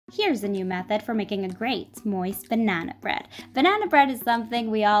Here's a new method for making a great moist banana bread. Banana bread is something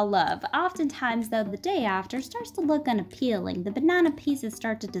we all love. Oftentimes though, the day after starts to look unappealing. The banana pieces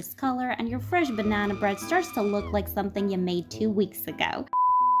start to discolor and your fresh banana bread starts to look like something you made 2 weeks ago.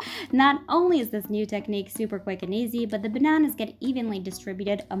 Not only is this new technique super quick and easy, but the bananas get evenly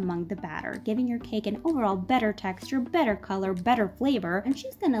distributed among the batter, giving your cake an overall better texture, better color, better flavor, and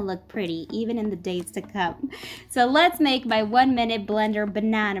she's gonna look pretty even in the days to come. So let's make my 1-minute blender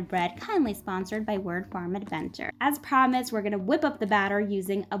banana bread, kindly sponsored by Word Farm Adventure. As promised, we're gonna whip up the batter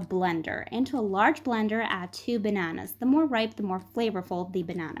using a blender. Into a large blender, add 2 bananas. The more ripe, the more flavorful the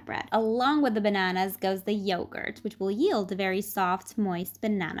banana bread. Along with the bananas goes the yogurt, which will yield a very soft, moist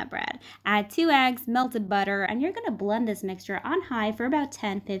banana bread. Add 2 eggs, melted butter, and you're going to blend this mixture on high for about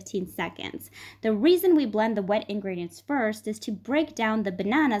 10-15 seconds. The reason we blend the wet ingredients first is to break down the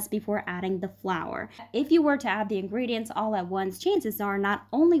bananas before adding the flour. If you were to add the ingredients all at once, chances are not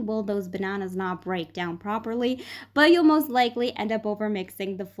only will those bananas not break down properly, but you'll most likely end up over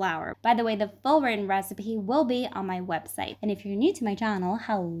mixing the flour. By the way, the full written recipe will be on my website. And if you're new to my channel,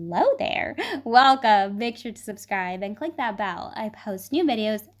 hello there. Welcome. Make sure to subscribe and click that bell. I post new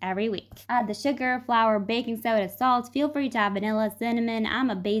videos every week. Add the sugar, flour, baking soda, salt. Feel free to add vanilla, cinnamon. I'm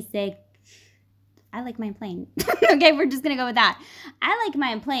a basic. I like mine plain. Okay, we're just gonna go with that. I like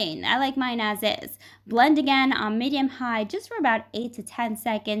mine plain. I like mine as is. Blend again on medium-high just for about 8 to 10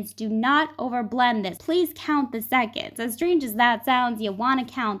 seconds. Do not overblend this. Please count the seconds. As strange as that sounds, you want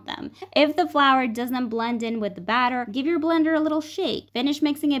to count them. If the flour doesn't blend in with the batter, give your blender a little shake. Finish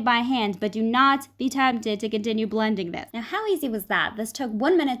mixing it by hand, but do not be tempted to continue blending this. Now, how easy was that? This took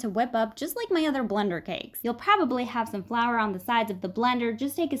 1 minute to whip up, just like my other blender cakes. You'll probably have some flour on the sides of the blender.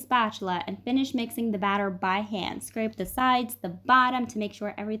 Just take a spatula and finish mixing the batter by hand. Scrape the sides, the bottom to make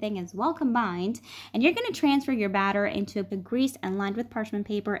sure everything is well combined. And you're going to transfer your batter into a greased and lined with parchment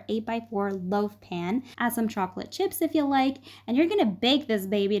paper 8x4 loaf pan. Add some chocolate chips if you like. And you're going to bake this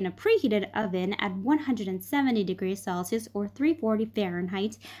baby in a preheated oven at 170 degrees Celsius or 340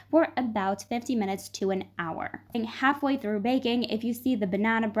 Fahrenheit for about 50 minutes to an hour. And halfway through baking, if you see the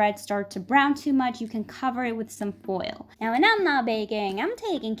banana bread start to brown too much, you can cover it with some foil. Now, when I'm not baking, I'm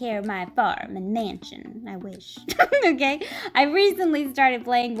taking care of my farm and mansion. I wish. Okay? I recently started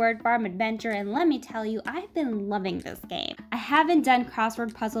playing Word Farm Adventure, and let me tell you, I've been loving this game. I haven't done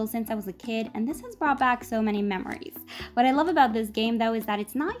crossword puzzles since I was a kid, and this has brought back so many memories. What I love about this game, though, is that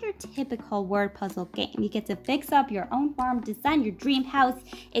it's not your typical word puzzle game. You get to fix up your own farm, design your dream house.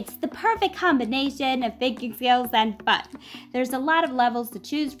 It's the perfect combination of thinking skills and fun. There's a lot of levels to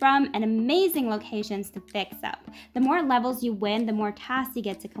choose from and amazing locations to fix up. The more levels you win, the more tasks you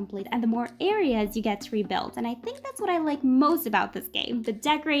get to complete, and the more areas you get to rebuild. And I think that's what I like most about this game, the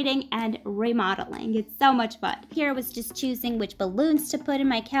decorating and remodeling. It's so much fun. Here I was just choosing which balloons to put in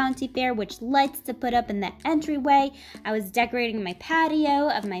my county fair, which lights to put up in the entryway. I was decorating my patio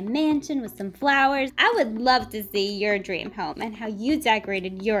of my mansion with some flowers. I would love to see your dream home and how you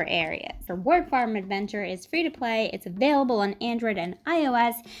decorated your area. So Word Farm Adventure is free to play. It's available on Android and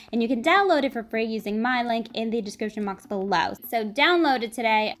iOS, and you can download it for free using my link in the description box below. So download it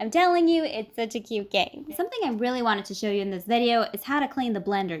today. I'm telling you, it's such a cute game. Something I really wanted to show you in this video is how to clean the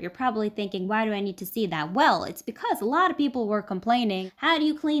blender. You're probably thinking, why do I need to see that? Well, it's because a lot of people were complaining, how do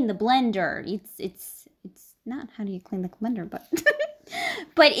you clean the blender? It's not how do you clean the blender, but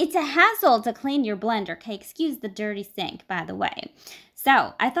but it's a hassle to clean your blender. Okay, excuse the dirty sink, by the way.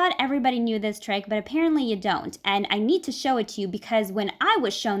 So I thought everybody knew this trick, but apparently you don't. And I need to show it to you because when I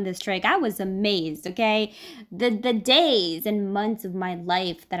was shown this trick, I was amazed, okay? The days and months of my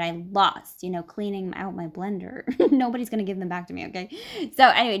life that I lost, you know, cleaning out my blender. Nobody's gonna give them back to me, okay? So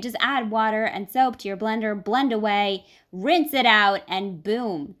anyway, just add water and soap to your blender, blend away, rinse it out, and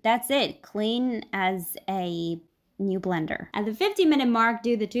boom, that's it. Clean as a new blender. At the 50-minute mark,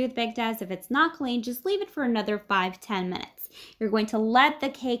 do the toothpick test. If it's not clean, just leave it for another 5-10 minutes. You're going to let the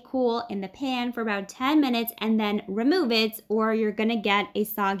cake cool in the pan for about 10 minutes and then remove it, or you're gonna get a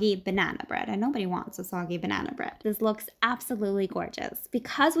soggy banana bread. And nobody wants a soggy banana bread. This looks absolutely gorgeous.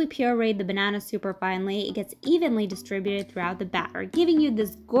 Because we pureed the banana super finely, it gets evenly distributed throughout the batter, giving you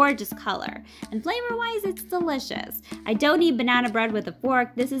this gorgeous color. And flavor-wise, it's delicious. I don't eat banana bread with a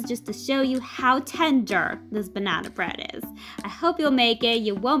fork. This is just to show you how tender this banana bread is. I hope you'll make it.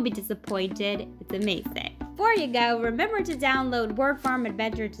 You won't be disappointed. It's amazing. Before you go, remember to download Word Farm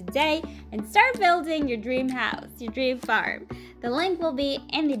Adventure today and start building your dream house, your dream farm. The link will be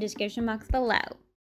in the description box below.